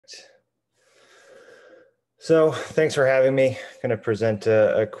So thanks for having me. Going to present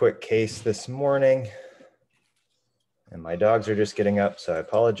a quick case this morning. And my dogs are just getting up, so I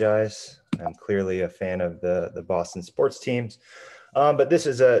apologize. I'm clearly a fan of the Boston sports teams. But this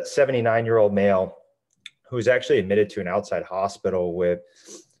is a 79-year-old male who was actually admitted to an outside hospital with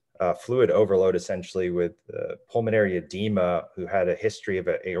fluid overload, essentially with pulmonary edema, who had a history of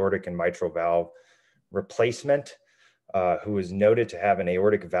an aortic and mitral valve replacement, who was noted to have an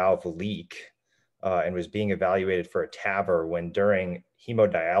aortic valve leak. And was being evaluated for a TAVR when during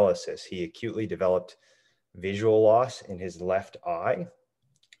hemodialysis, he acutely developed visual loss in his left eye.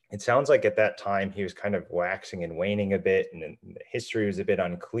 It sounds like at that time he was kind of waxing and waning a bit, and the history was a bit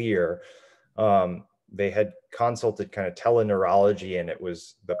unclear. They had consulted kind of teleneurology, and it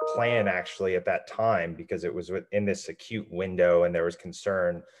was the plan actually at that time, because it was within this acute window and there was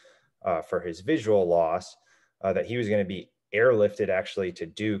concern for his visual loss, that he was going to be airlifted actually to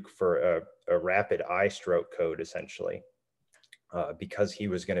Duke for a rapid eye stroke code, essentially, because he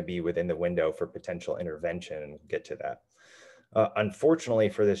was going to be within the window for potential intervention, and we'll get to that. Unfortunately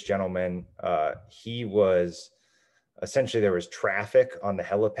for this gentleman, he was essentially, there was traffic on the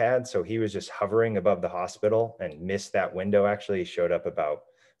helipad, so he was just hovering above the hospital and missed that window. Actually, he showed up about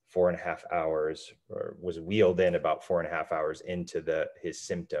 4.5 hours, or was wheeled in about 4.5 hours into his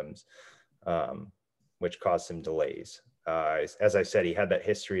symptoms, which caused some delays. As I said, he had that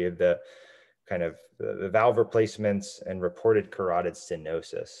history of the kind of the valve replacements and reported carotid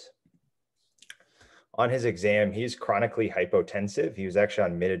stenosis. On his exam, he's chronically hypotensive. He was actually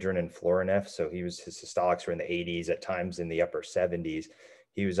on midodrine and Florinef, so his systolics were in the 80s, at times in the upper 70s.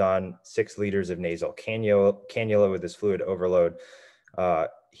 He was on 6 liters of nasal cannula with his fluid overload.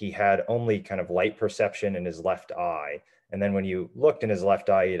 He had only kind of light perception in his left eye. And then when you looked in his left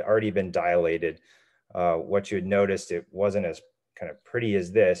eye, he had already been dilated. What you had noticed, it wasn't as kind of pretty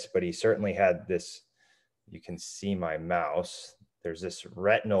as this, but he certainly had this, you can see my mouse, there's this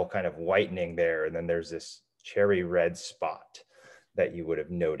retinal kind of whitening there, and then there's this cherry red spot that you would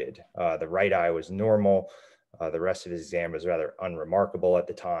have noted. The right eye was normal. The rest of his exam was rather unremarkable at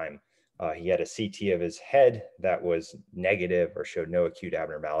the time. He had a CT of his head that was negative or showed no acute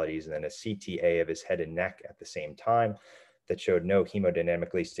abnormalities, and then a CTA of his head and neck at the same time that showed no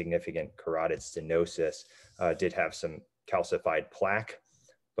hemodynamically significant carotid stenosis. Did have some calcified plaque,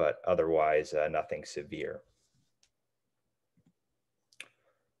 but otherwise nothing severe.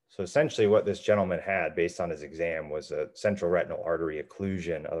 So essentially what this gentleman had based on his exam was a central retinal artery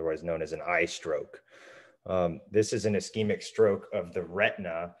occlusion, otherwise known as an eye stroke. This is an ischemic stroke of the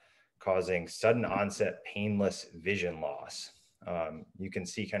retina causing sudden onset painless vision loss. You can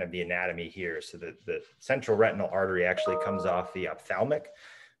see kind of the anatomy here. So the central retinal artery actually comes off the ophthalmic,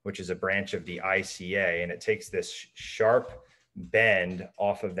 which is a branch of the ICA, and it takes this sharp bend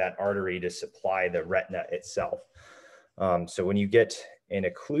off of that artery to supply the retina itself. So when you get an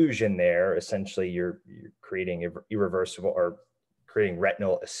occlusion there, essentially you're creating irreversible, or creating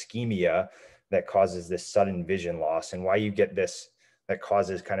retinal ischemia that causes this sudden vision loss. And why you get this, that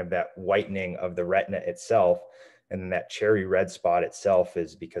causes kind of that whitening of the retina itself, and then that cherry red spot itself,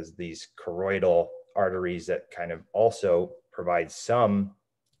 is because these choroidal arteries that kind of also provide some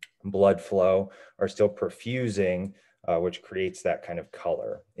blood flow are still perfusing, which creates that kind of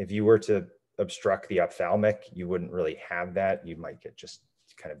color. If you were to obstruct the ophthalmic, you wouldn't really have that. You might get just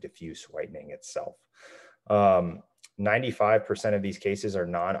kind of diffuse whitening itself. 95% of these cases are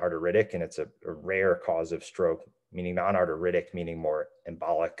non-arteritic, and it's a rare cause of stroke, meaning non-arteritic, meaning more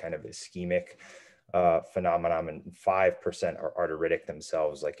embolic, kind of ischemic phenomenon, and 5% are arteritic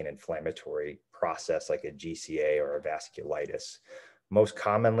themselves, like an inflammatory process like a GCA or a vasculitis. Most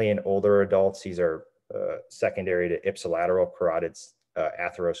commonly in older adults, these are secondary to ipsilateral carotid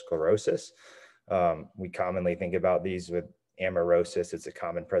atherosclerosis. We commonly think about these with amaurosis. It's a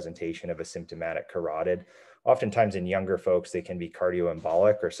common presentation of a symptomatic carotid. Oftentimes in younger folks, they can be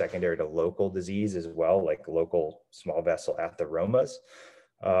cardioembolic or secondary to local disease as well, like local small vessel atheromas.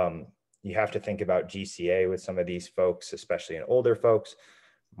 You have to think about GCA with some of these folks, especially in older folks.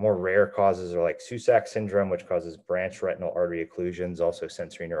 More rare causes are like Susac syndrome, which causes branch retinal artery occlusions, also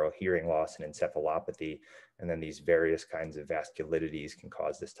sensory neural hearing loss and encephalopathy. And then these various kinds of vasculitides can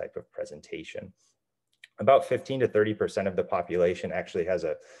cause this type of presentation. About 15 to 30% of the population actually has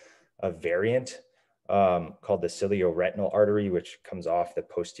a variant called the cilioretinal artery, which comes off the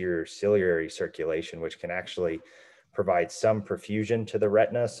posterior ciliary circulation, which can actually provide some perfusion to the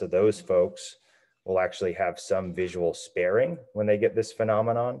retina. So those folks will actually have some visual sparing when they get this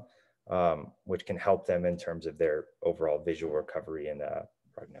phenomenon, which can help them in terms of their overall visual recovery and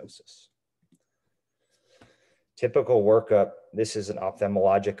prognosis. Typical workup, this is an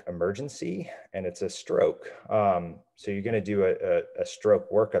ophthalmologic emergency and it's a stroke. So you're going to do a stroke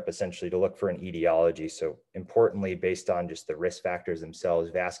workup essentially to look for an etiology. So importantly, based on just the risk factors themselves,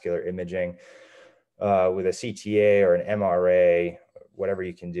 vascular imaging with a CTA or an MRA, whatever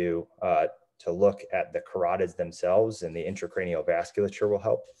you can do to look at the carotids themselves, and the intracranial vasculature will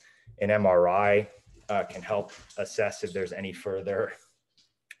help. An MRI can help assess if there's any further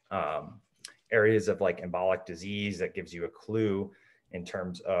areas of like embolic disease that gives you a clue in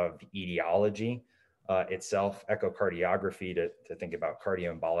terms of the etiology itself. Echocardiography to think about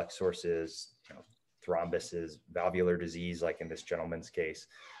cardioembolic sources, thrombuses, valvular disease, like in this gentleman's case,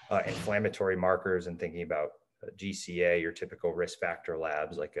 inflammatory markers, and thinking about GCA, your typical risk factor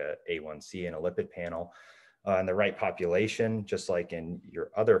labs like a A1C and a lipid panel. In the right population, just like in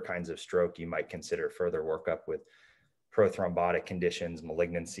your other kinds of stroke, you might consider further workup with prothrombotic conditions,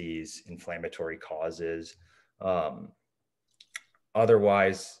 malignancies, inflammatory causes.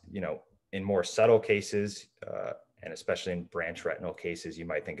 Otherwise, in more subtle cases, and especially in branch retinal cases, you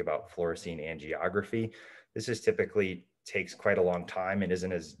might think about fluorescein angiography. This is typically takes quite a long time and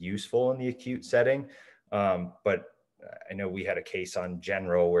isn't as useful in the acute setting. But I know we had a case on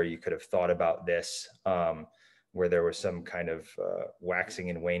general where you could have thought about this, where there was some kind of waxing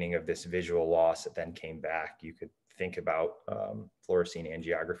and waning of this visual loss that then came back. You could think about fluorescein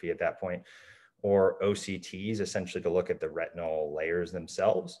angiography at that point, or OCTs, essentially to look at the retinal layers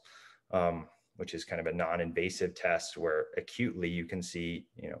themselves, which is kind of a non-invasive test where acutely you can see,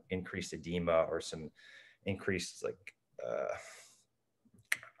 increased edema or some increased I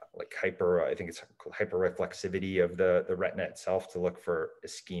think it's hyperreflexivity of the retina itself to look for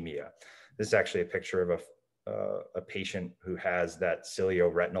ischemia. This is actually a picture of a patient who has that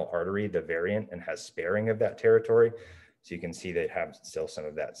cilioretinal artery, the variant, and has sparing of that territory. So you can see they have still some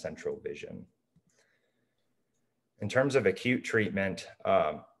of that central vision. In terms of acute treatment,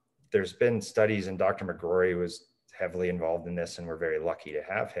 there's been studies, and Dr. McGrory was heavily involved in this, and we're very lucky to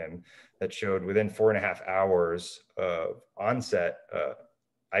have him, that showed within 4.5 hours of onset,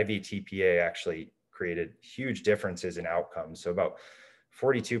 IV TPA actually created huge differences in outcomes. So about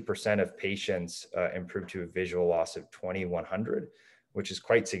 42% of patients improved to a visual loss of 20/100, which is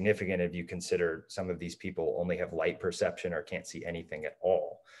quite significant if you consider some of these people only have light perception or can't see anything at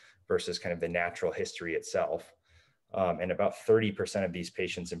all, versus kind of the natural history itself. And about 30% of these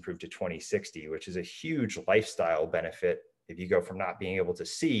patients improved to 20/60, which is a huge lifestyle benefit if you go from not being able to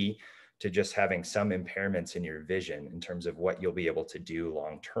see to just having some impairments in your vision in terms of what you'll be able to do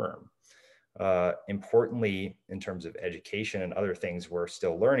long-term. Importantly, in terms of education and other things we're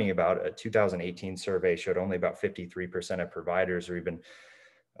still learning about, a 2018 survey showed only about 53% of providers are even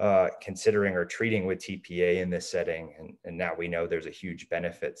considering or treating with TPA in this setting. And now we know there's a huge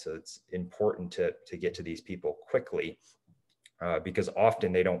benefit. So it's important to get to these people quickly because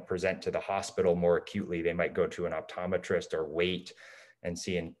often they don't present to the hospital more acutely. They might go to an optometrist or wait and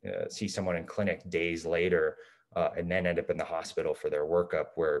see someone in clinic days later, and then end up in the hospital for their workup,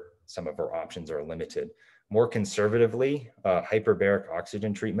 where some of our options are limited. More conservatively, hyperbaric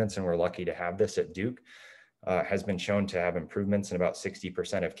oxygen treatments, and we're lucky to have this at Duke, has been shown to have improvements in about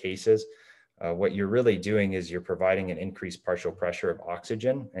 60% of cases. What you're really doing is you're providing an increased partial pressure of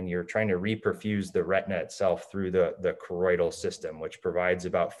oxygen, and you're trying to reperfuse the retina itself through the choroidal system, which provides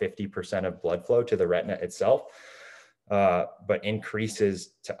about 50% of blood flow to the retina itself, but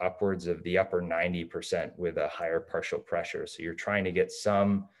increases to upwards of the upper 90% with a higher partial pressure. So you're trying to get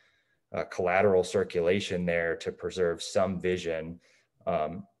some collateral circulation there to preserve some vision.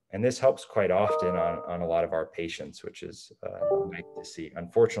 And this helps quite often on a lot of our patients, which is nice to see.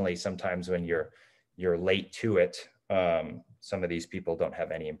 Unfortunately, sometimes when you're late to it, some of these people don't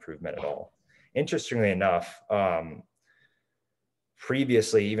have any improvement at all. Interestingly enough,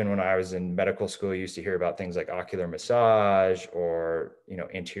 previously, even when I was in medical school, I used to hear about things like ocular massage or,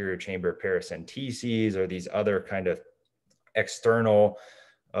 anterior chamber paracenteses or these other kind of external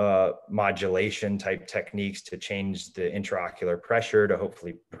modulation type techniques to change the intraocular pressure to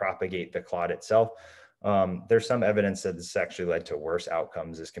hopefully propagate the clot itself. There's some evidence that this actually led to worse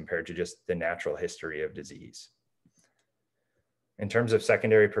outcomes as compared to just the natural history of disease. In terms of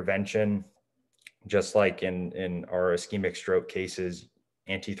secondary prevention, just like in our ischemic stroke cases,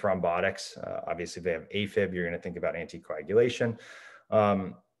 antithrombotics, obviously if they have AFib, you're going to think about anticoagulation.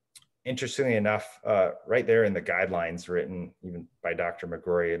 Interestingly enough, right there in the guidelines written even by Dr.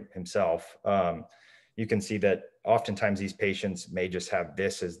 McGrory himself, you can see that oftentimes these patients may just have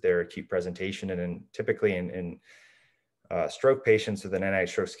this as their acute presentation. And typically in stroke patients with an NIH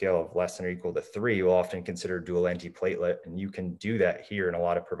stroke scale of less than or equal to 3, will often consider dual antiplatelet. And you can do that here, and a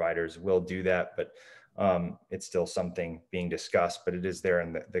lot of providers will do that. But it's still something being discussed, but it is there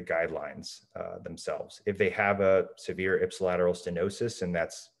in the guidelines themselves. If they have a severe ipsilateral stenosis, and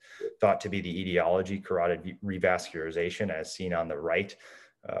that's thought to be the etiology, carotid revascularization, as seen on the right,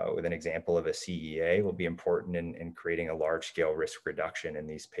 with an example of a CEA, will be important in creating a large-scale risk reduction in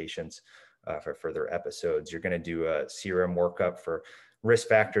these patients for further episodes. You're going to do a serum workup for risk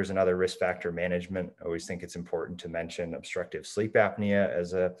factors and other risk factor management. I always think it's important to mention obstructive sleep apnea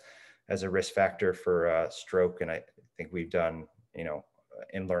as a risk factor for stroke, and I think we've done,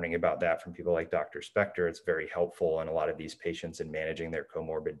 in learning about that from people like Dr. Spector, it's very helpful in a lot of these patients in managing their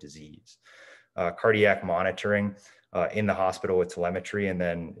comorbid disease. Cardiac monitoring in the hospital with telemetry, and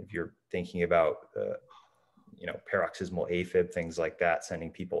then if you're thinking about paroxysmal AFib, things like that, sending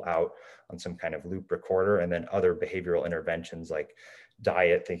people out on some kind of loop recorder, and then other behavioral interventions like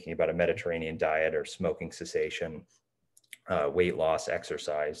diet, thinking about a Mediterranean diet or smoking cessation, weight loss,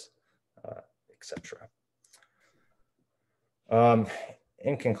 exercise, etc.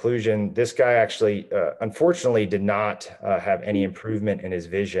 In conclusion, this guy actually, unfortunately, did not have any improvement in his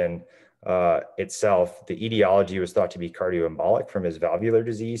vision itself. The etiology was thought to be cardioembolic from his valvular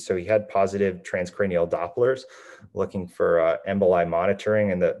disease. So he had positive transcranial Dopplers looking for emboli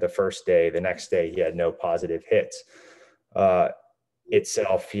monitoring. And the next day, he had no positive hits.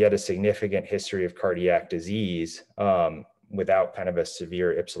 Itself, he had a significant history of cardiac disease without kind of a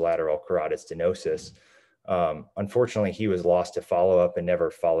severe ipsilateral carotid stenosis. Unfortunately, he was lost to follow-up and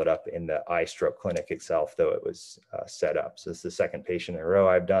never followed up in the eye stroke clinic itself, though it was set up. So this is the second patient in a row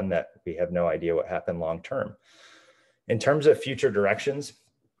I've done that we have no idea what happened long-term. In terms of future directions,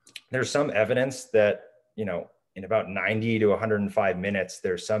 there's some evidence that, in about 90 to 105 minutes,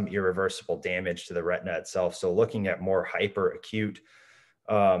 there's some irreversible damage to the retina itself. So looking at more hyperacute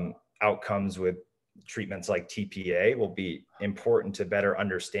outcomes with treatments like TPA will be important to better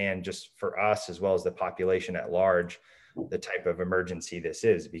understand, just for us as well as the population at large, the type of emergency this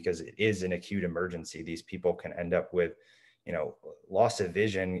is, because it is an acute emergency. These people can end up with, loss of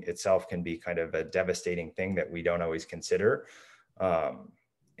vision itself can be kind of a devastating thing that we don't always consider.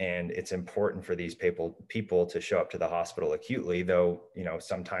 And it's important for these people to show up to the hospital acutely, though,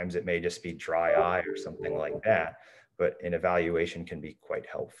 sometimes it may just be dry eye or something like that, but an evaluation can be quite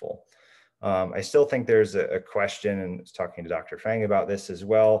helpful. I still think there's a question, and I was talking to Dr. Fang about this as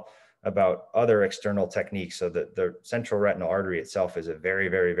well, about other external techniques. So the central retinal artery itself is a very,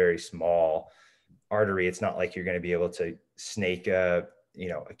 very, very small artery. It's not like you're going to be able to snake a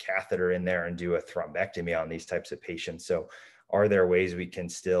catheter in there and do a thrombectomy on these types of patients. So are there ways we can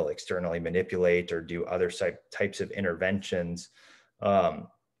still externally manipulate or do other types of interventions to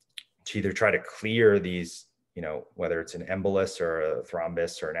either try to clear these, whether it's an embolus or a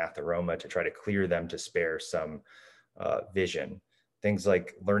thrombus or an atheroma, to try to clear them to spare some vision. Things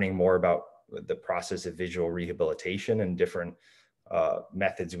like learning more about the process of visual rehabilitation and different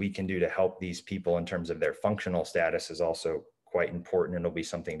methods we can do to help these people in terms of their functional status is also quite important, and it'll be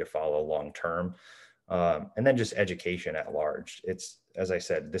something to follow long term. And then just education at large. It's, as I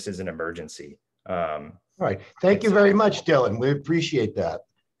said, this is an emergency. All right. Thank you very much, Dylan. We appreciate that.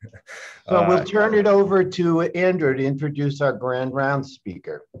 So we'll turn it over to Andrew to introduce our grand round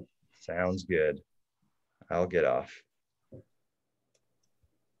speaker. Sounds good. I'll get off.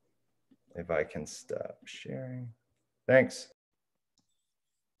 If I can stop sharing. Thanks.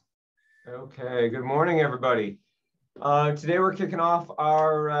 Okay, good morning, everybody. Today we're kicking off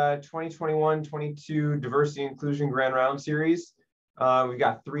our 2021-22 Diversity Inclusion Grand Round Series. We've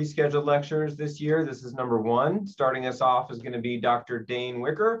got 3 scheduled lectures this year. This is number 1. Starting us off is going to be Dr. Dane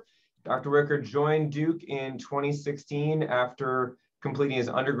Whicker. Dr. Whicker joined Duke in 2016 after completing his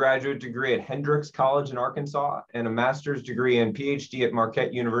undergraduate degree at Hendrix College in Arkansas and a master's degree and PhD at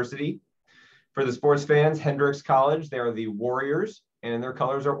Marquette University. For the sports fans, Hendrix College, they are the Warriors, and their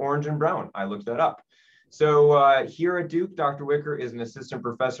colors are orange and brown. I looked that up. So here at Duke, Dr. Whicker is an assistant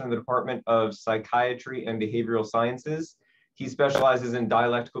professor in the Department of Psychiatry and Behavioral Sciences. He specializes in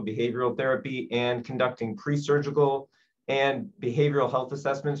dialectical behavioral therapy and conducting pre-surgical and behavioral health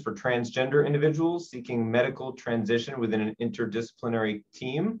assessments for transgender individuals seeking medical transition within an interdisciplinary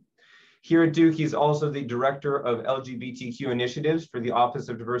team. Here at Duke, he's also the director of LGBTQ initiatives for the Office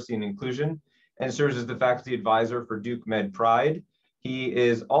of Diversity and Inclusion and serves as the faculty advisor for Duke Med Pride. He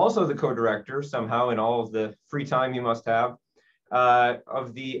is also the co-director, somehow in all of the free time you must have,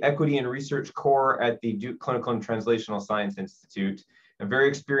 of the Equity and Research Core at the Duke Clinical and Translational Science Institute, a very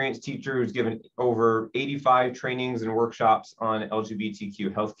experienced teacher who's given over 85 trainings and workshops on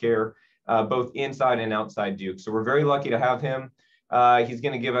LGBTQ healthcare, both inside and outside Duke. So we're very lucky to have him. He's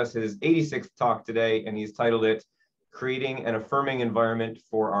going to give us his 86th talk today, and he's titled it, creating an affirming environment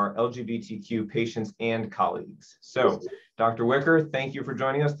for our LGBTQ patients and colleagues. So, Dr. Whicker, thank you for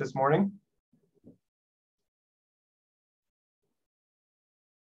joining us this morning.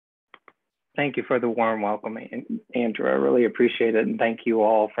 Thank you for the warm welcome, Andrew. I really appreciate it. And thank you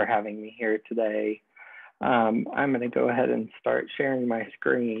all for having me here today. I'm going to go ahead and start sharing my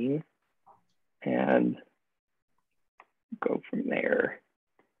screen and go from there.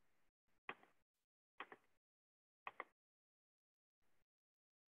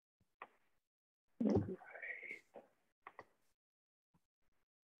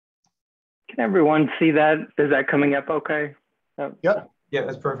 Can everyone see that? Is that coming up okay? Yep. Yeah,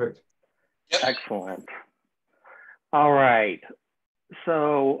 that's perfect. Excellent. All right.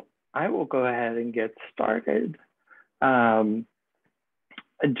 So I will go ahead and get started. I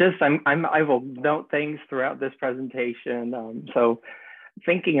will note things throughout this presentation. So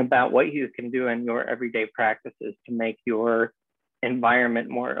thinking about what you can do in your everyday practices to make your environment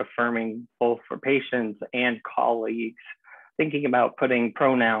more affirming, both for patients and colleagues, thinking about putting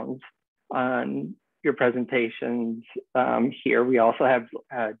pronouns on your presentations. Here we also have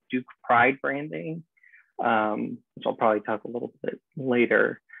Duke Pride branding, which I'll probably talk a little bit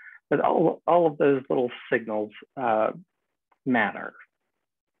later, but all of those little signals matter.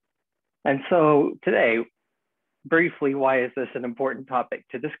 And so today, briefly, why is this an important topic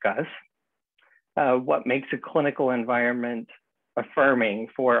to discuss? What makes a clinical environment affirming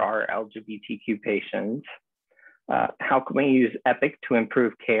for our LGBTQ patients? How can we use EPIC to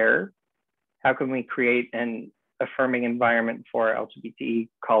improve care? How can we create an affirming environment for LGBT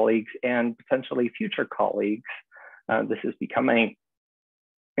colleagues and potentially future colleagues? This is becoming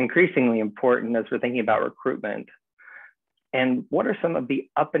increasingly important as we're thinking about recruitment. And what are some of the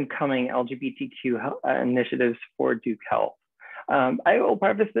up and coming LGBTQ initiatives for Duke Health? I will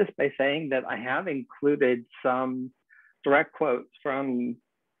preface this by saying that I have included some direct quotes from,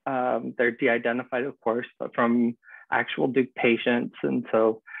 they're de-identified of course, but from actual Duke patients. And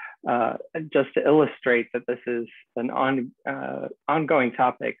so just to illustrate that this is an ongoing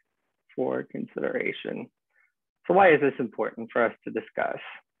topic for consideration. So why is this important for us to discuss?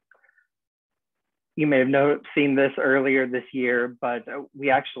 You may have seen this earlier this year, but we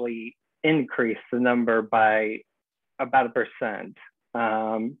actually increased the number by about 1%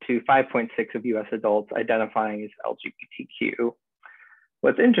 to 5.6 of US adults identifying as LGBTQ.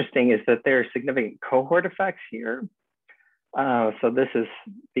 What's interesting is that there are significant cohort effects here. So this is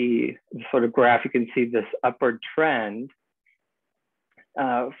the sort of graph. You can see this upward trend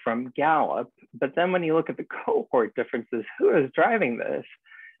from Gallup, but then when you look at the cohort differences, who is driving this?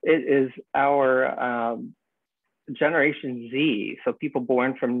 It is our Generation Z, so people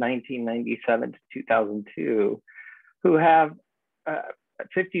born from 1997 to 2002, who have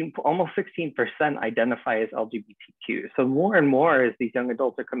almost 16% identify as LGBTQ. So more and more as these young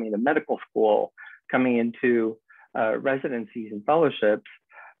adults are coming into medical school, coming into residencies and fellowships,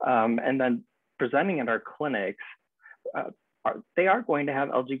 and then presenting at our clinics, they are going to have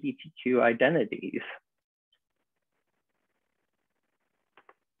LGBTQ identities.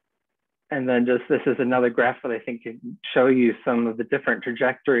 And then just this is another graph that I think can show you some of the different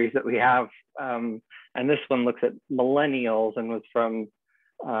trajectories that we have. And this one looks at millennials and was from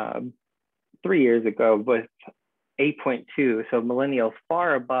 3 years ago with 8.2. So millennials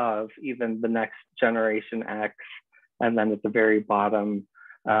far above even the next generation X. And then at the very bottom,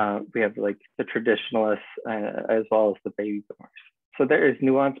 we have like the traditionalists as well as the baby boomers. So there is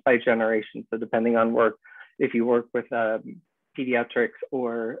nuance by generation. So depending on if you work with pediatrics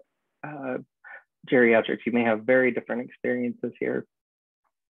or geriatrics, you may have very different experiences here.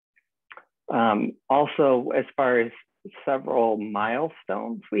 Also, as far as several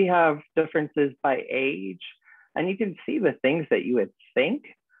milestones, we have differences by age, and you can see the things that you would think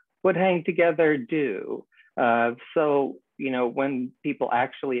would hang together do. So, when people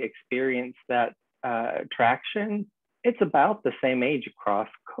actually experience that attraction, it's about the same age across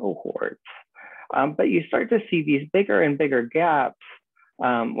cohorts. But you start to see these bigger and bigger gaps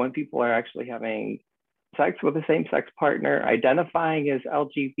when people are actually having sex with a same-sex partner, identifying as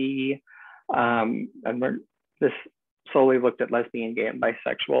LGB, and this solely looked at lesbian, gay, and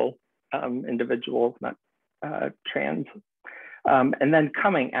bisexual individuals, not trans. And then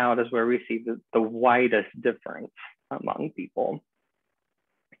coming out is where we see the widest difference among people.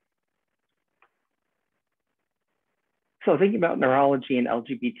 So thinking about neurology and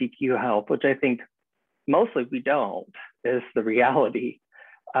LGBTQ health, which I think mostly we don't, is the reality.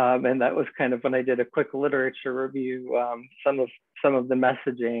 And that was kind of when I did a quick literature review, some of the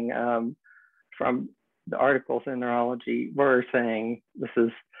messaging from the articles in neurology were saying this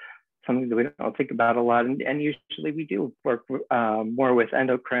is something that we don't think about a lot. And usually we do work more with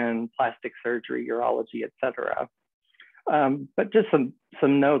endocrine, plastic surgery, urology, et cetera. But just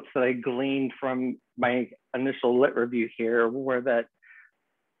some notes that I gleaned from my initial lit review here were that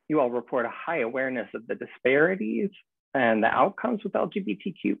you all report a high awareness of the disparities and the outcomes with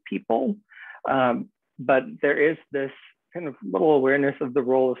LGBTQ people. But there is this kind of little awareness of the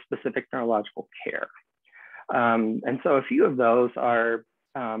role of specific neurological care. And so a few of those are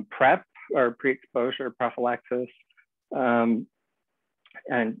PrEP, or pre-exposure prophylaxis, and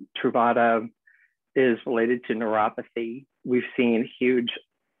Truvada is related to neuropathy. We've seen huge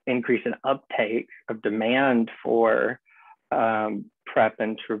increase in uptake of demand for PrEP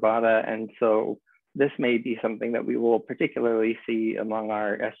and Truvada, and so this may be something that we will particularly see among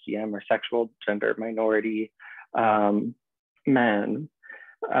our SGM or sexual gender minority men.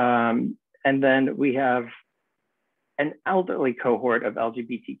 And then we have an elderly cohort of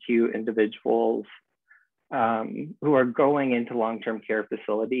LGBTQ individuals who are going into long-term care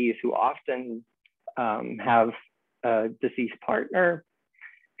facilities, who often have a deceased partner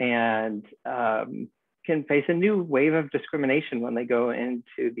and can face a new wave of discrimination when they go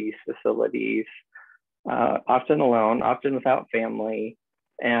into these facilities, often alone, often without family,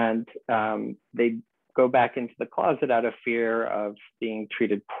 and they go back into the closet out of fear of being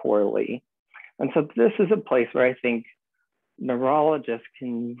treated poorly. And so this is a place where I think neurologists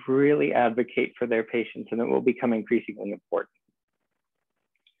can really advocate for their patients, and it will become increasingly important.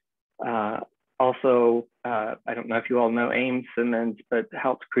 Also, I don't know if you all know Ames Simmons, but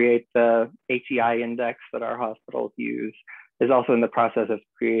helped create the HEI index that our hospitals use, is also in the process of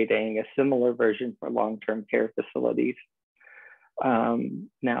creating a similar version for long-term care facilities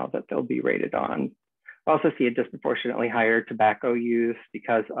now that they'll be rated on. I also see a disproportionately higher tobacco use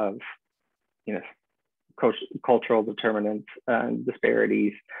because of, cultural determinants and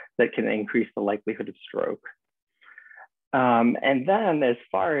disparities that can increase the likelihood of stroke. And then as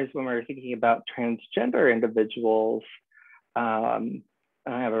far as when we're thinking about transgender individuals, I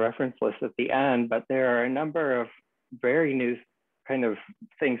have a reference list at the end, but there are a number of very new kind of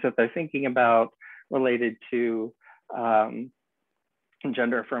things that they're thinking about related to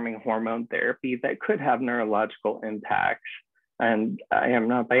gender affirming hormone therapy that could have neurological impacts. And I am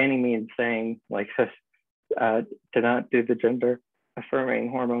not by any means saying to not do the gender affirming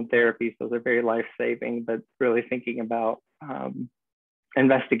hormone therapies. Those are very life-saving, but really thinking about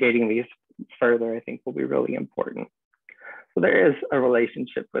investigating these further, I think will be really important. So there is a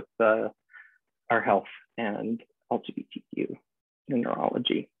relationship with our health and LGBTQ in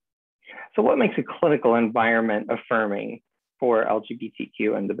neurology. So what makes a clinical environment affirming for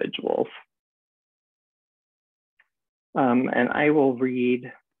LGBTQ individuals? And I will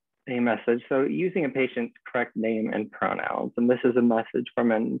read a message. So using a patient's correct name and pronouns. And this is a message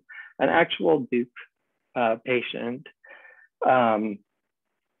from an actual Duke patient.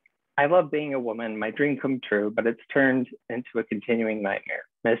 I love being a woman, my dream come true, but it's turned into a continuing nightmare,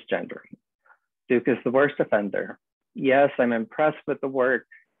 misgendering. Duke is the worst offender. Yes, I'm impressed with the work,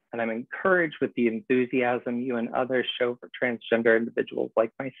 and I'm encouraged with the enthusiasm you and others show for transgender individuals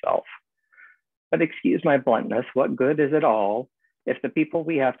like myself. But excuse my bluntness, what good is it all if the people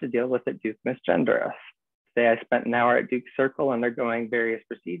we have to deal with at Duke misgender us? Today I spent an hour at Duke Circle undergoing various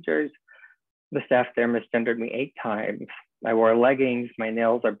procedures. The staff there misgendered me 8 times. I wore leggings, my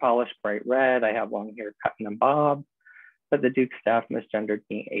nails are polished bright red, I have long hair cut in a bob, but the Duke staff misgendered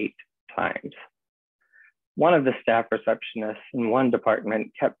me 8 times. One of the staff receptionists in one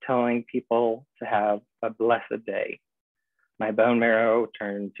department kept telling people to have a blessed day. My bone marrow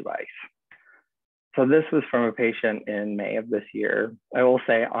turned to ice. So this was from a patient in May of this year. I will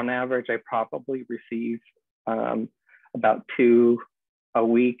say on average, I probably receive about 2 a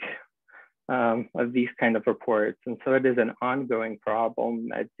week of these kind of reports. And so it is an ongoing problem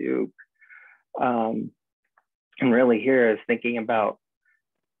at Duke. And really here is thinking about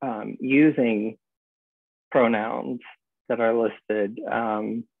using pronouns that are listed,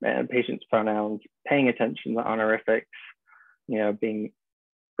 and patient's pronouns, paying attention to honorifics, being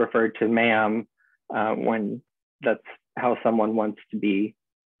referred to ma'am when that's how someone wants to be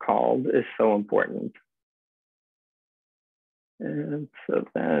called is so important. And so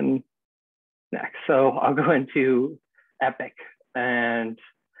then next, so I'll go into EPIC, and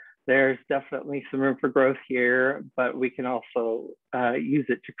there's definitely some room for growth here, but we can also use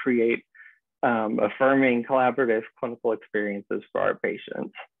it to create affirming collaborative clinical experiences for our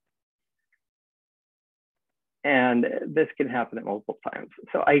patients. And this can happen at multiple times.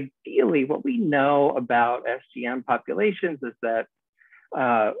 So ideally, what we know about SGM populations is that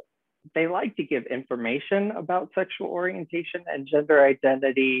they like to give information about sexual orientation and gender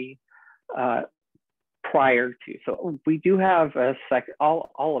identity prior to. So we do have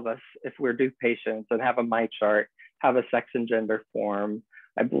all of us, if we're due patients and have a My Chart, have a sex and gender form.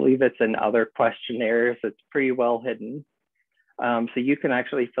 I believe it's in other questionnaires. It's pretty well hidden. So you can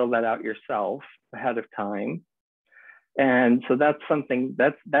actually fill that out yourself ahead of time. And so that's something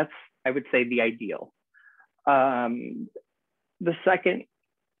that's I would say the ideal. The second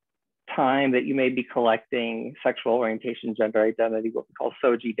time that you may be collecting sexual orientation, gender identity, what we call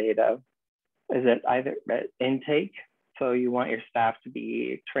SOGI data, is it either at intake. So you want your staff to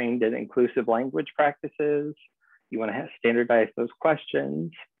be trained in inclusive language practices. You want to standardize those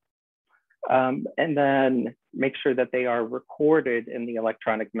questions. And then make sure that they are recorded in the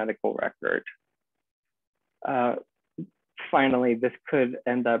electronic medical record. Finally, this could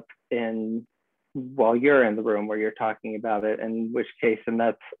end up in, while you're in the room where you're talking about it, in which case, and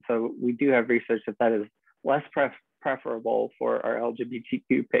that's, so we do have research that is less preferable for our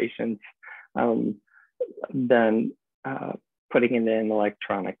LGBTQ patients than putting it in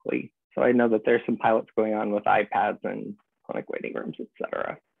electronically. So I know that there's some pilots going on with iPads and clinic waiting rooms, et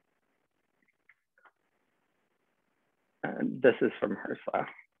cetera. And this is from HRSA.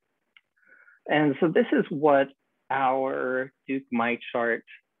 And so this is what our Duke My Chart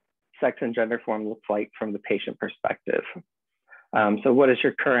sex and gender form looks like from the patient perspective. So what is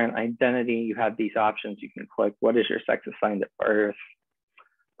your current identity? You have these options you can click. What is your sex assigned at birth?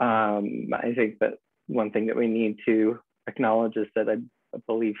 I think that one thing that we need to acknowledge is that I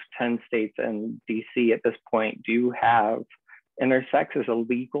believe 10 states and DC at this point do have intersex as a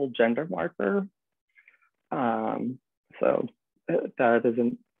legal gender marker. So that is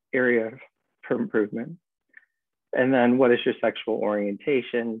an area for improvement. And then what is your sexual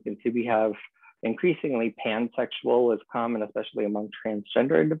orientation? You can see we have increasingly pansexual is common, especially among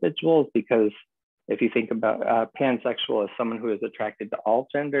transgender individuals, because if you think about pansexual as someone who is attracted to all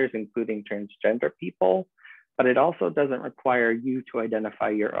genders, including transgender people, but it also doesn't require you to identify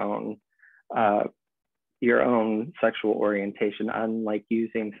your own sexual orientation, unlike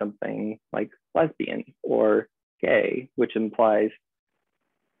using something like lesbian or gay, which implies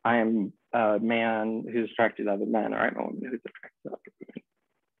I am a man who's attracted to other men, or I'm a woman who's attracted to other women.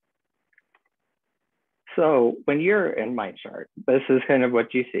 So when you're in My Chart, this is kind of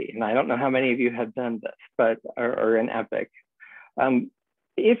what you see. And I don't know how many of you have done this, but or in Epic.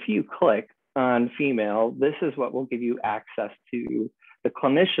 If you click on female, this is what will give you access to the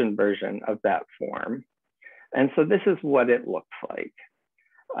clinician version of that form. And so this is what it looks like.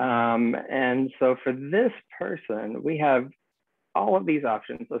 And so for this person, we have all of these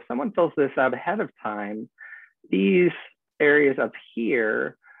options. So if someone fills this out ahead of time, these areas up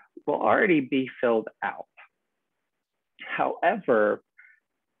here will already be filled out. However,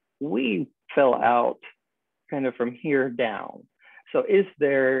 we fill out kind of from here down. So is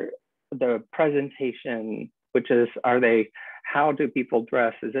there the presentation, which is, how do people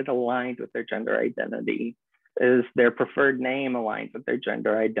dress? Is it aligned with their gender identity? Is their preferred name aligned with their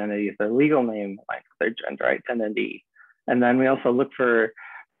gender identity? Is their legal name aligned with their gender identity? And then we also look for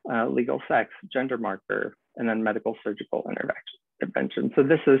legal sex, gender marker, and then medical surgical intervention. So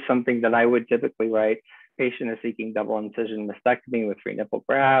this is something that I would typically write. Patient is seeking double incision mastectomy with free nipple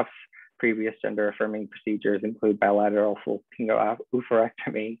grafts. Previous gender affirming procedures include bilateral salpingo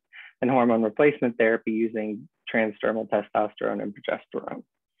oophorectomy and hormone replacement therapy using transdermal testosterone and progesterone.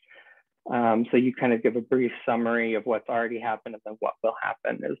 So you kind of give a brief summary of what's already happened and then what will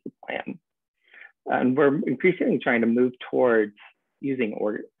happen is the plan. And we're increasingly trying to move towards using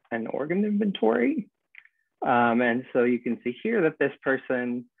an organ inventory. And so you can see here that this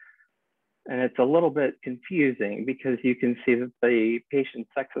person, and it's a little bit confusing because you can see that the patient's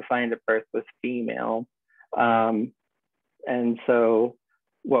sex assigned at birth was female. And so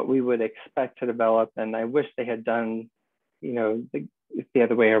what we would expect to develop, and I wish they had done, the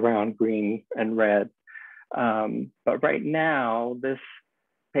other way around, green and red. But right now, this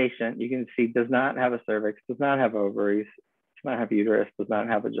patient, you can see, does not have a cervix, does not have ovaries, does not have uterus, does not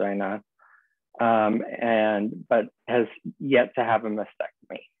have vagina, but has yet to have a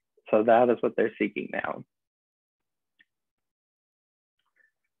mastectomy. So that is what they're seeking now.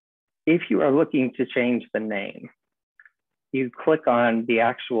 If you are looking to change the name, you click on the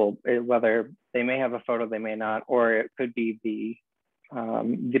actual, whether they may have a photo, they may not, or it could be the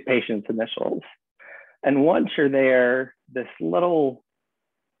patient's initials. And once you're there, this little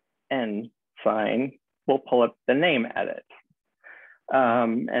N sign will pull up the name edit.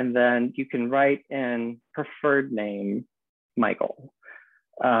 And then you can write in preferred name, Michael.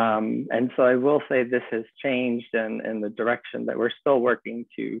 And so I will say this has changed in the direction that we're still working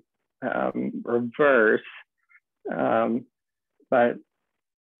to reverse. But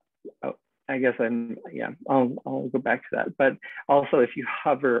oh, I guess I'll go back to that. But also, if you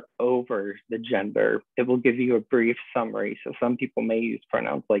hover over the gender, it will give you a brief summary. So some people may use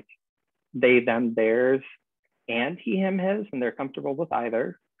pronouns like they, them, theirs, and he, him, his, and they're comfortable with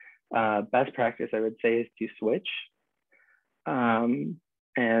either. Best practice, I would say, is to switch.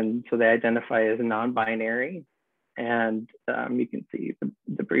 And so they identify as a non-binary. And you can see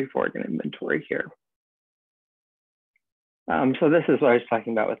the brief organ inventory here. So this is what I was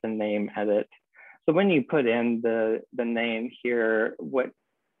talking about with the name edit. So when you put in the name here,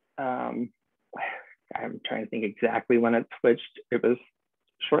 I'm trying to think exactly when it switched. It was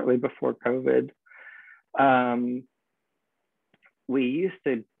shortly before COVID. We used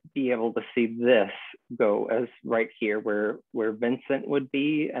to be able to see this go as right here where Vincent would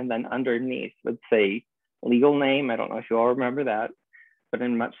be, and then underneath would say legal name. I don't know if you all remember that, but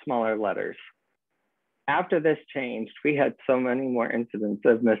in much smaller letters. After this changed, we had so many more incidents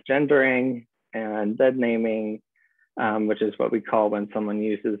of misgendering and dead naming, which is what we call when someone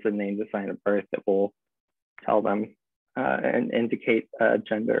uses the name to sign of birth that will tell them and indicate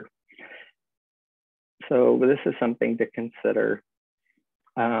gender. So this is something to consider,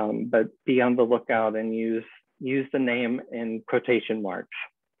 but be on the lookout and use the name in quotation marks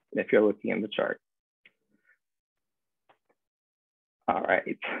if you're looking in the chart. All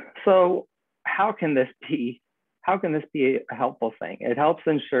right, so how can this be a helpful thing? It helps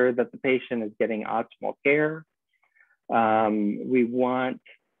ensure that the patient is getting optimal care. We want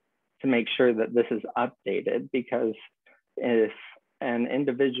to make sure that this is updated, because if an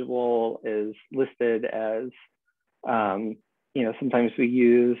individual is listed as, sometimes we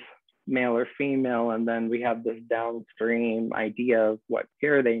use male or female, and then we have this downstream idea of what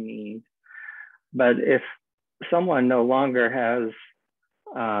care they need. But if someone no longer has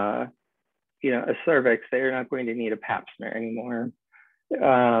a cervix, they're not going to need a pap smear anymore.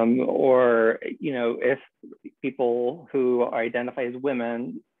 Or, if people who identify as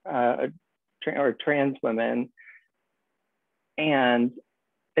women or trans women, and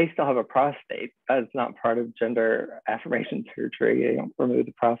they still have a prostate, that's not part of gender affirmation surgery, they don't remove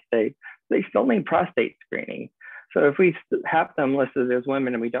the prostate, they still need prostate screening. So if we have them listed as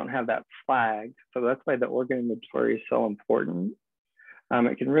women and we don't have that flagged, so that's why the organ inventory is so important.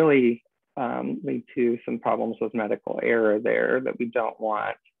 It can really lead to some problems with medical error there that we don't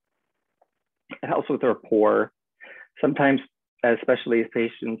want. It helps with rapport. Sometimes, especially if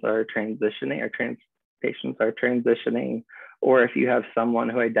patients are transitioning or trans patients are transitioning, or if you have someone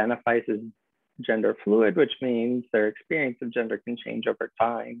who identifies as gender fluid, which means their experience of gender can change over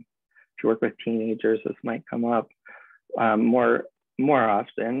time. If you work with teenagers, this might come up more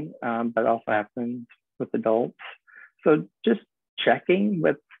often, but also happens with adults. So just checking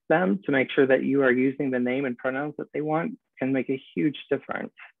with them to make sure that you are using the name and pronouns that they want can make a huge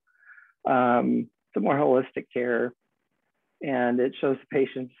difference. It's a more holistic care, and it shows the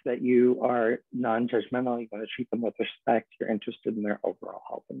patients that you are non-judgmental. You want to treat them with respect. You're interested in their overall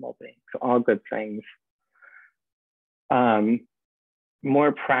health and well-being. So all good things.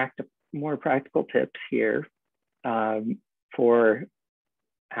 More practical tips here for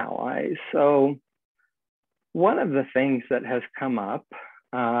allies. So one of the things that has come up,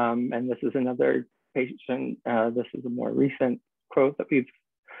 and this is another patient, this is a more recent quote that we've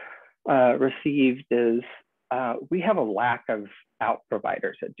received, is we have a lack of ALK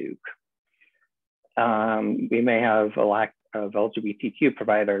providers at Duke. We may have a lack of LGBTQ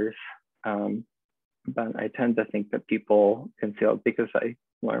providers, but I tend to think that people conceal, because I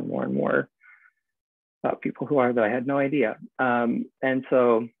learn more and more about people who are that I had no idea. And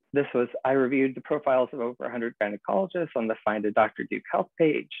so this was, I reviewed the profiles of over 100 gynecologists on the Find a Dr. Duke Health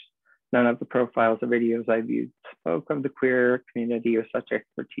page. None of the profiles or videos I viewed spoke of the queer community or such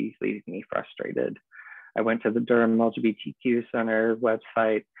expertise, leaving me frustrated. I went to the Durham LGBTQ Center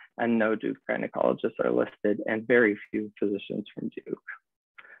website, and no Duke gynecologists are listed, and very few physicians from Duke.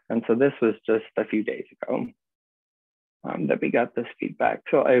 And so this was just a few days ago that we got this feedback.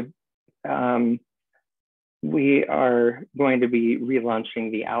 So we are going to be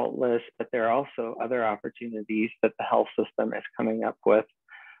relaunching the out list, but there are also other opportunities that the health system is coming up with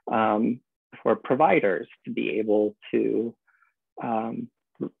for providers to be able to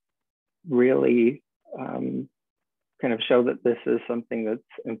really kind of show that this is something that's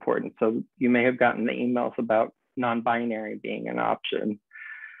important. So you may have gotten the emails about non-binary being an option.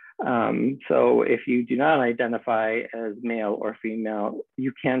 So if you do not identify as male or female,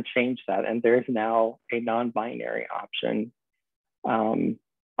 you can change that. And there's now a non-binary option on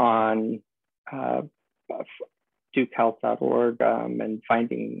dukehealth.org and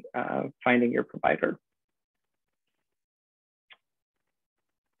finding your provider.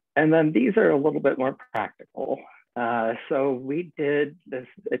 And then these are a little bit more practical. So we did this,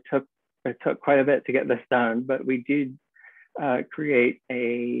 it took quite a bit to get this done, but we did create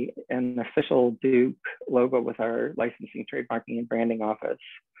an official Duke logo with our licensing, trademarking, and branding office.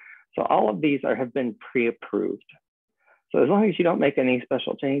 So all of these have been pre-approved. So as long as you don't make any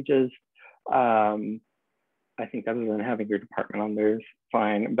special changes, I think other than having your department on there is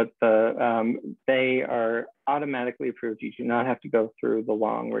fine, but they are automatically approved. You do not have to go through the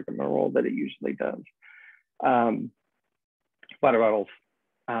long rigmarole that it usually does. Water bottles,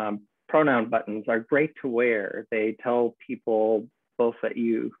 pronoun buttons are great to wear. They tell people both that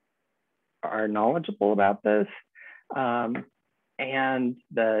you are knowledgeable about this and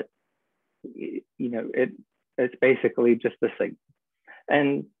that, you know, it's basically just a signal.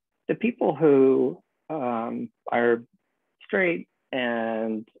 And the people who are straight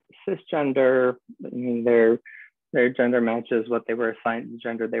and cisgender, I mean, their gender matches what they were assigned, the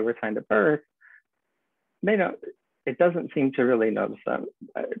gender they were assigned at birth, they don't, it doesn't seem to really notice them.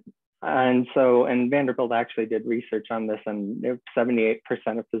 And so, and Vanderbilt actually did research on this, and 78%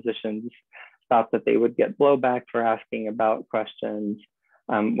 of physicians thought that they would get blowback for asking about questions,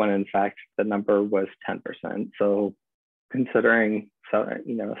 when in fact the number was 10%. So considering,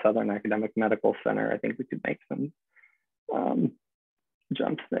 you know, Southern Academic Medical Center, I think we could make some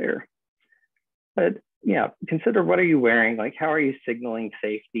jumps there. But yeah, consider, what are you wearing? Like, how are you signaling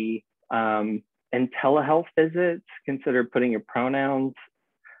safety? In telehealth visits, consider putting your pronouns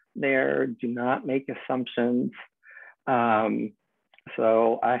there. Do not make assumptions.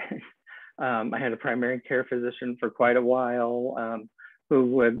 So I had a primary care physician for quite a while who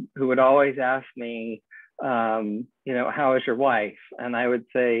would always ask me, you know, how is your wife? And I would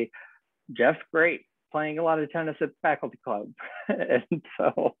say, Jeff's great, playing a lot of tennis at the faculty club. And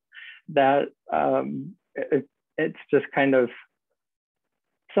so that it's just kind of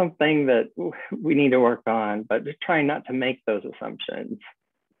something that we need to work on, but just trying not to make those assumptions.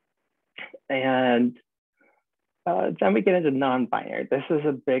 And then we get into non-binary. This is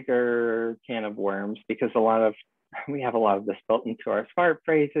a bigger can of worms because we have a lot of this built into our SMART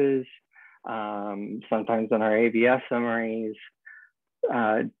phrases, sometimes in our ABS summaries,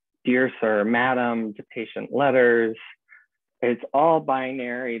 dear sir, madam, to patient letters. It's all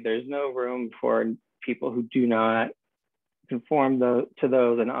binary. There's no room for people who do not conform to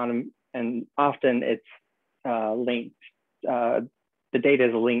those, and often it's linked, the data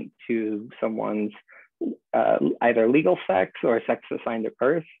is linked to someone's either legal sex or sex assigned at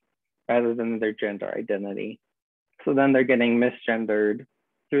birth rather than their gender identity. So then they're getting misgendered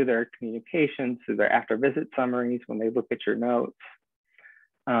through their communications, through their after visit summaries, when they look at your notes.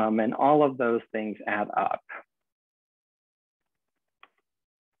 And all of those things add up.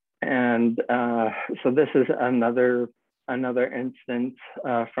 And so this is another instance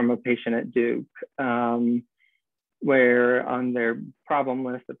from a patient at Duke, where on their problem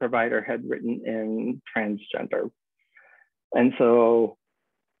list, the provider had written in transgender. And so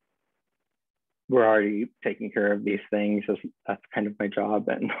we're already taking care of these things. That's kind of my job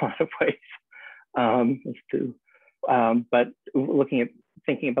in a lot of ways, but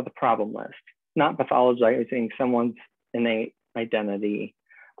thinking about the problem list, not pathologizing someone's innate identity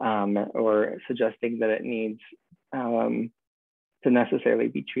or suggesting that it needs to necessarily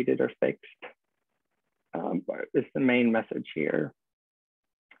be treated or fixed, is the main message here.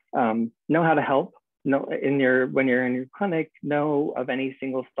 Know how to help. When you're in your clinic, know of any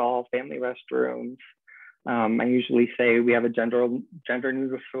single stall family restrooms. I usually say we have a gender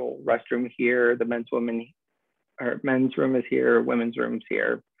neutral restroom here. The men's room is here, women's room's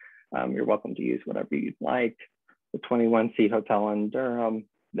here. You're welcome to use whatever you'd like. The 21-seat hotel in Durham,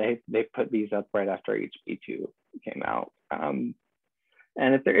 they put these up right after HB2 came out.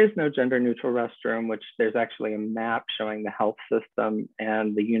 And if there is no gender neutral restroom, which there's actually a map showing the health system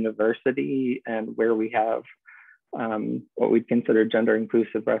and the university and where we have what we'd consider gender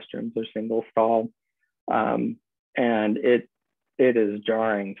inclusive restrooms or single stall. And it is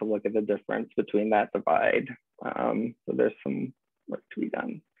jarring to look at the difference between that divide. So there's some work to be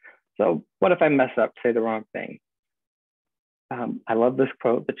done. So what if I mess up, say the wrong thing? I love this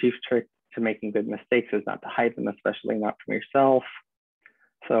quote: the chief trick to making good mistakes is not to hide them, especially not from yourself.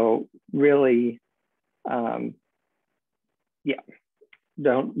 So really, yeah,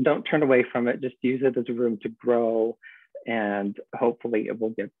 don't turn away from it. Just use it as a room to grow, and hopefully it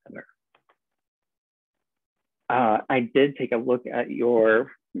will get better. I did take a look at your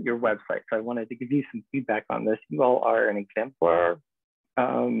website, so I wanted to give you some feedback on this. You all are an exemplar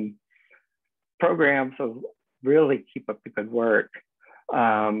program, so really keep up the good work.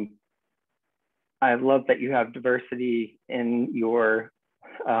 I love that you have diversity in your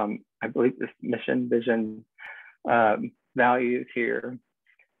I believe this mission, vision, values here.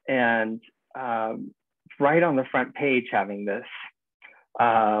 And right on the front page, having this,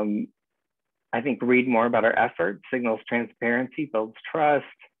 I think read more about our efforts, signals transparency, builds trust,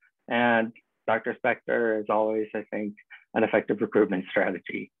 and Dr. Spector is always, I think, an effective recruitment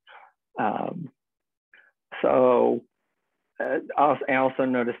strategy. I also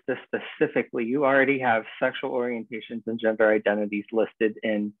noticed this specifically. You already have sexual orientations and gender identities listed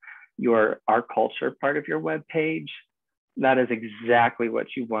in our culture part of your web page. That is exactly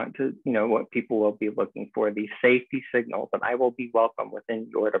what you want to, what people will be looking for, these safety signals, and I will be welcome within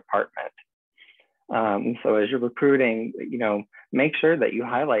your department. So as you're recruiting, make sure that you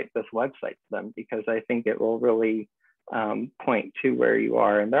highlight this website to them, because I think it will really point to where you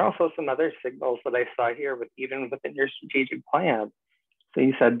are. And there are also some other signals that I saw here even within your strategic plan. So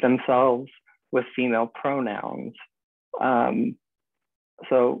you said themselves with female pronouns.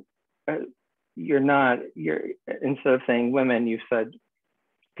 Instead of saying women, you said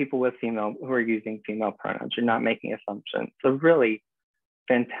people with female who are using female pronouns. You're not making assumptions. So really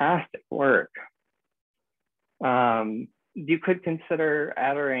fantastic work. You could consider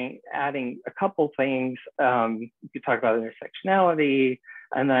adding a couple things. You could talk about intersectionality,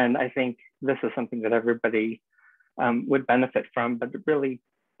 and then I think this is something that everybody would benefit from, but really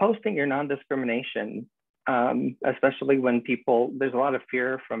posting your non-discrimination, especially when there's a lot of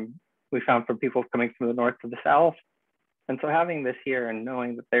fear we found from people coming from the north to the south. And so having this here and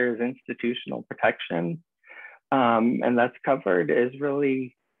knowing that there is institutional protection and that's covered is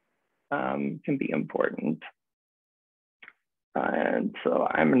really, can be important. And so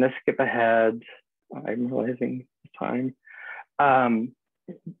I'm going to skip ahead. I'm realizing the time.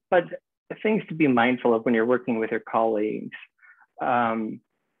 But things to be mindful of when you're working with your colleagues.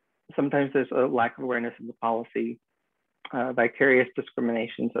 Sometimes there's a lack of awareness of the policy. Vicarious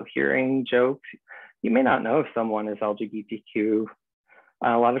discrimination, so hearing jokes. You may not know if someone is LGBTQ.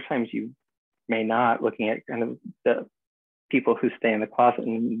 A lot of times you may not, looking at kind of the people who stay in the closet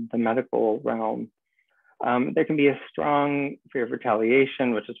in the medical realm. There can be a strong fear of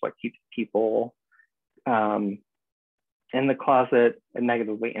retaliation, which is what keeps people in the closet. It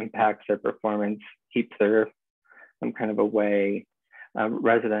negatively impacts their performance, keeps them kind of away.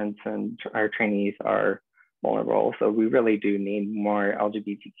 Residents and our trainees are vulnerable. So we really do need more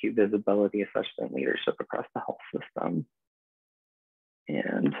LGBTQ visibility, especially in leadership across the health system.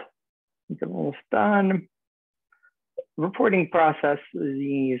 And we're almost done. Reporting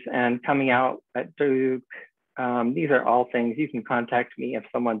processes and coming out at Duke. These are all things you can contact me if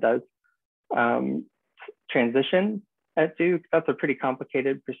someone does transition at Duke. That's a pretty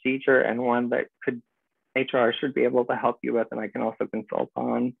complicated procedure and one that HR should be able to help you with, and I can also consult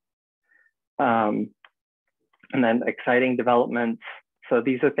on. And then exciting developments. So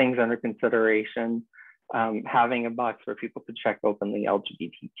these are things under consideration. Having a box where people could check openly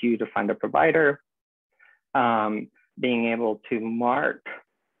LGBTQ to find a provider. Being able to mark,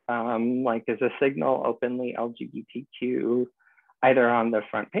 like as a signal, openly LGBTQ, either on the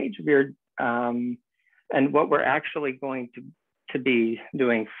front page of your, and what we're actually going to be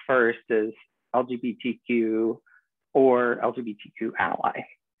doing first is LGBTQ or LGBTQ ally.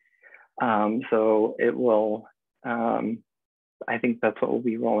 So it will, I think that's what we'll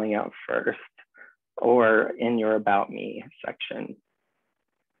be rolling out first, or in your About Me section.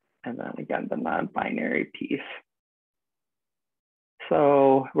 And then again, the non-binary piece.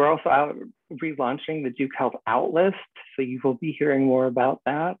 So we're also out relaunching the Duke Health Out List. So you will be hearing more about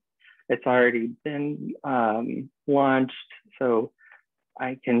that. It's already been launched. So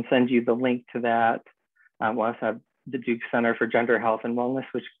I can send you the link to that. We'll also have the Duke Center for Gender Health and Wellness,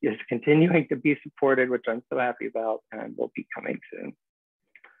 which is continuing to be supported, which I'm so happy about, and will be coming soon.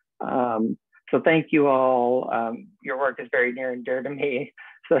 So thank you all. Your work is very near and dear to me,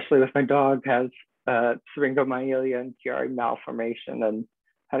 especially with my dog has syringomyelia and Chiari malformation and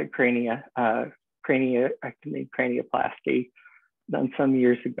had a cranioplasty done some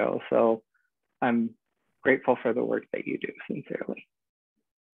years ago. So I'm grateful for the work that you do, sincerely.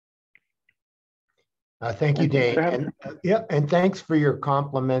 Thank you, Dane. And thanks for your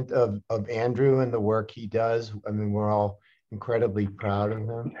compliment of Andrew and the work he does. I mean, we're all incredibly proud of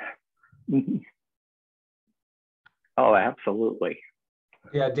him. Oh, absolutely.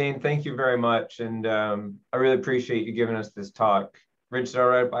 Yeah, Dane, thank you very much. And I really appreciate you giving us this talk. Rich, is it all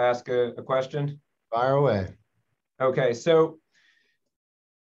right if I ask a question? Fire away. Okay, so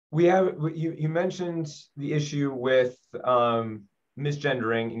you mentioned the issue with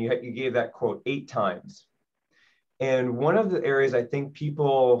misgendering, and you gave that quote 8 times. And one of the areas I think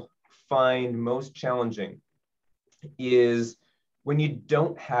people find most challenging is when you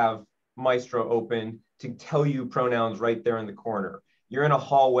don't have Maestro open to tell you pronouns right there in the corner. You're in a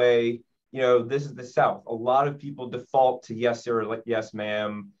hallway, this is the South. A lot of people default to yes, sir, like yes,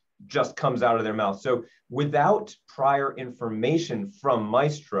 ma'am, just comes out of their mouth. So without prior information from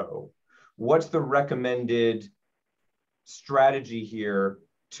Maestro, what's the recommended strategy here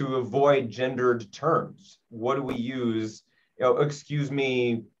to avoid gendered terms? What do we use? Excuse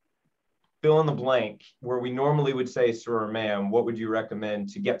me, fill in the blank, where we normally would say sir or ma'am. What would you recommend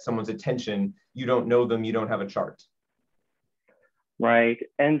to get someone's attention? You don't know them, you don't have a chart. Right.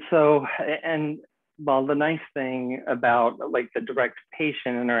 And so, well, the nice thing about like the direct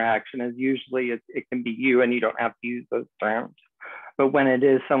patient interaction is usually it can be you and you don't have to use those terms. But when it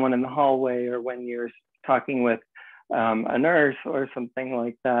is someone in the hallway, or when you're talking with a nurse or something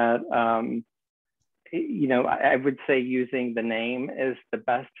like that, I would say using the name is the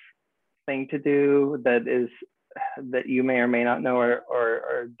best thing to do, that you may or may not know,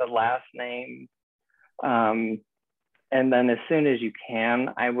 or the last name. And then as soon as you can,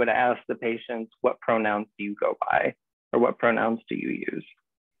 I would ask the patients, what pronouns do you go by, or what pronouns do you use?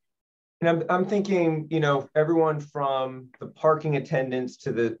 And I'm thinking, everyone from the parking attendants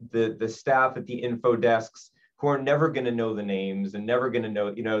to the staff at the info desks, who are never going to know the names and never going to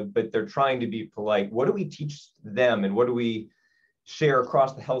know, but they're trying to be polite. What do we teach them, and what do we share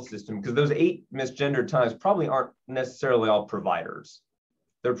across the health system? Because those 8 misgendered times probably aren't necessarily all providers.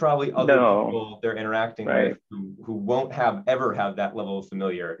 There are probably other people they're interacting with who won't ever have that level of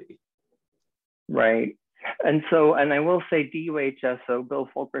familiarity. Right. And so, and I will say DUHSO, Bill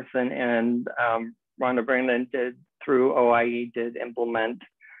Fulkerson and Rhonda Brandon through OIE did implement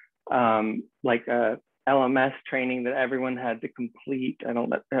like a LMS training that everyone had to complete. I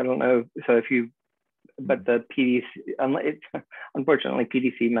don't know. So but the PDC, unfortunately,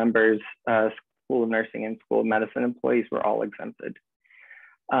 PDC members, School of Nursing and School of Medicine employees were all exempted.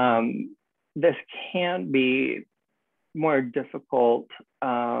 This can be more difficult.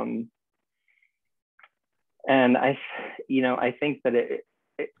 And I think that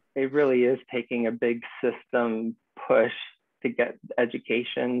it really is taking a big system push to get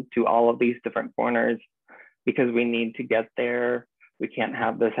education to all of these different corners, because we need to get there. We can't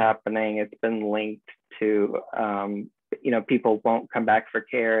have this happening. It's been linked to, people won't come back for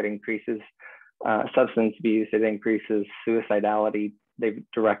care. It increases substance abuse. It increases suicidality. They've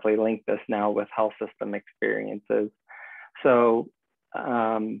directly linked this now with health system experiences. So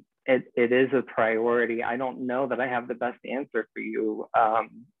it is a priority. I don't know that I have the best answer for you,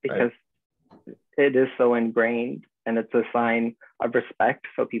 because it is so ingrained, and it's a sign of respect.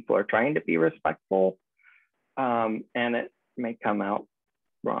 So people are trying to be respectful, and it may come out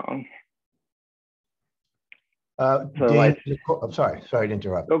wrong. Dane, I'm sorry to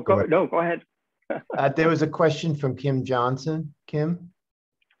interrupt. No, go ahead. There was a question from Kim Johnson. Kim?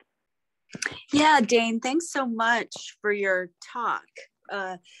 Yeah, Dane, thanks so much for your talk.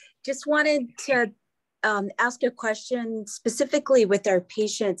 Just wanted to ask a question specifically with our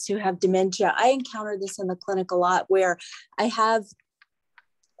patients who have dementia. I encounter this in the clinic a lot, where I have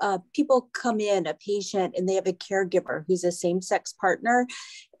people come in, a patient, and they have a caregiver who's a same-sex partner,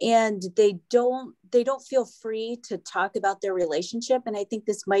 and they don't feel free to talk about their relationship. And I think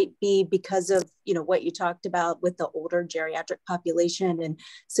this might be because of, what you talked about with the older geriatric population and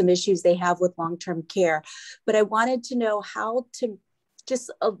some issues they have with long-term care. But I wanted to know how to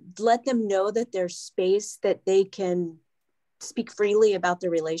just let them know that there's space, that they can speak freely about the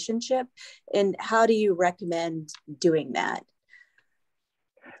relationship. And how do you recommend doing that?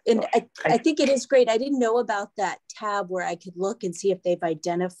 And I think it is great. I didn't know about that tab where I could look and see if they've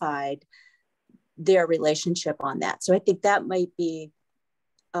identified their relationship on that. So I think that might be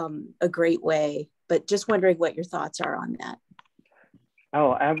a great way, but just wondering what your thoughts are on that.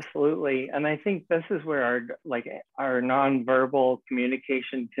 Oh, absolutely. And I think this is where our nonverbal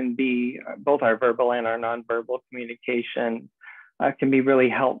communication can be, both our verbal and our nonverbal communication can be really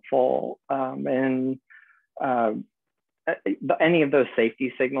helpful. Any of those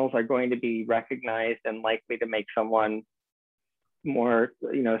safety signals are going to be recognized and likely to make someone more,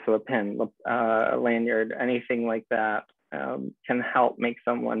 so a pen, a lanyard, anything like that can help make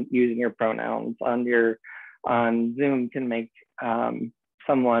someone, using your pronouns on Zoom can make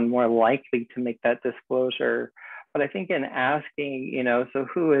someone more likely to make that disclosure. But I think in asking, so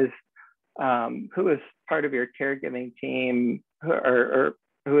who is part of your caregiving team, or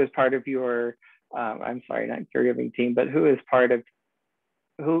who is part of your I'm sorry, not caregiving team, but who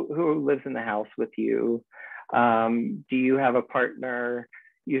lives in the house with you? Do you have a partner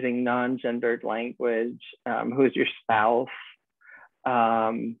using non-gendered language? Who is your spouse?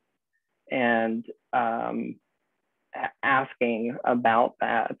 And asking about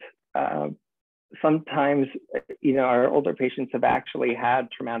that. Sometimes, you know, our older patients have actually had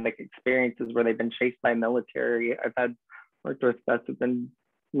traumatic experiences where they've been chased by military. I've worked with vets who've been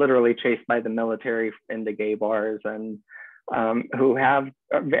literally chased by the military into gay bars, and who are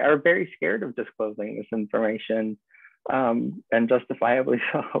very scared of disclosing this information, and justifiably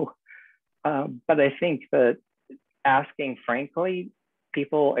so. But I think that asking frankly,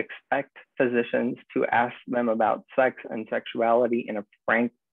 people expect physicians to ask them about sex and sexuality in a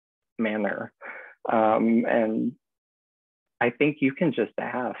frank manner. And I think you can just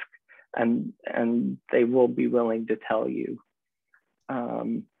ask, and they will be willing to tell you.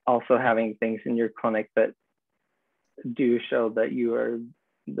 Also having things in your clinic that do show that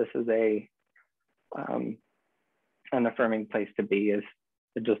this is an affirming place to be is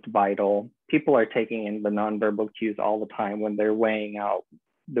just vital. People are taking in the nonverbal cues all the time when they're weighing out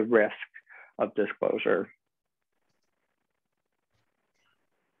the risk of disclosure.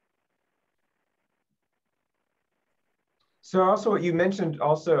 So also you mentioned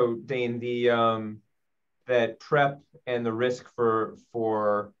also, Dane, that PrEP and the risk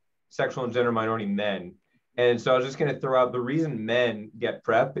for sexual and gender minority men. And so I was just going to throw out the reason men get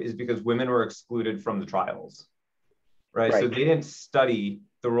PrEP is because women were excluded from the trials, right? So they didn't study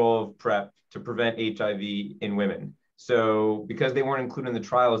the role of PrEP to prevent HIV in women. So because they weren't included in the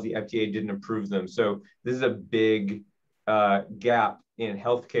trials, the FDA didn't approve them. So this is a big gap in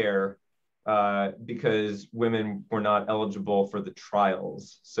healthcare because women were not eligible for the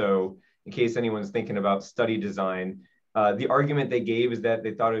trials. So in case anyone's thinking about study design, the argument they gave is that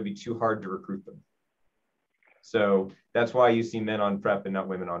they thought it would be too hard to recruit them. So that's why you see men on PrEP and not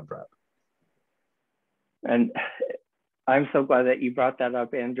women on PrEP. And I'm so glad that you brought that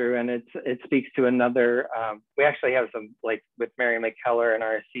up, Andrew. And it speaks to another, we actually have some, like with Mary McKellar and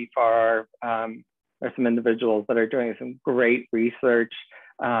our CFAR, there's some individuals that are doing some great research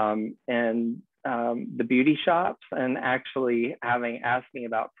in the beauty shops, and actually having asked me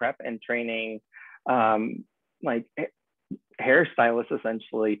about PrEP and training like hairstylists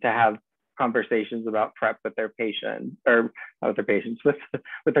essentially to have conversations about PrEP with their patients, or not with their patients,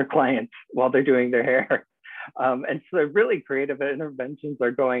 with their clients while they're doing their hair. And so really creative interventions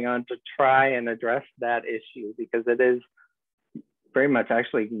are going on to try and address that issue, because it is very much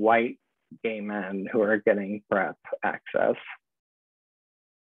actually white gay men who are getting PrEP access.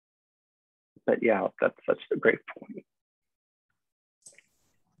 But yeah, that's such a great point.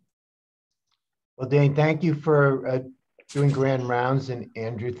 Well, Dane, thank you for doing grand rounds, and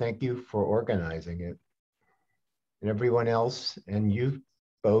Andrew, thank you for organizing it. And everyone else, and you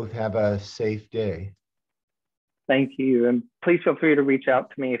both have a safe day. Thank you. And please feel free to reach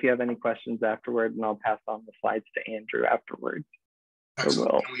out to me if you have any questions afterward, and I'll pass on the slides to Andrew afterwards.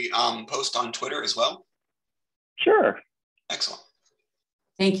 Excellent. Can we post on Twitter as well? Sure. Excellent.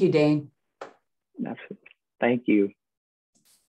 Thank you, Dane. Thank you.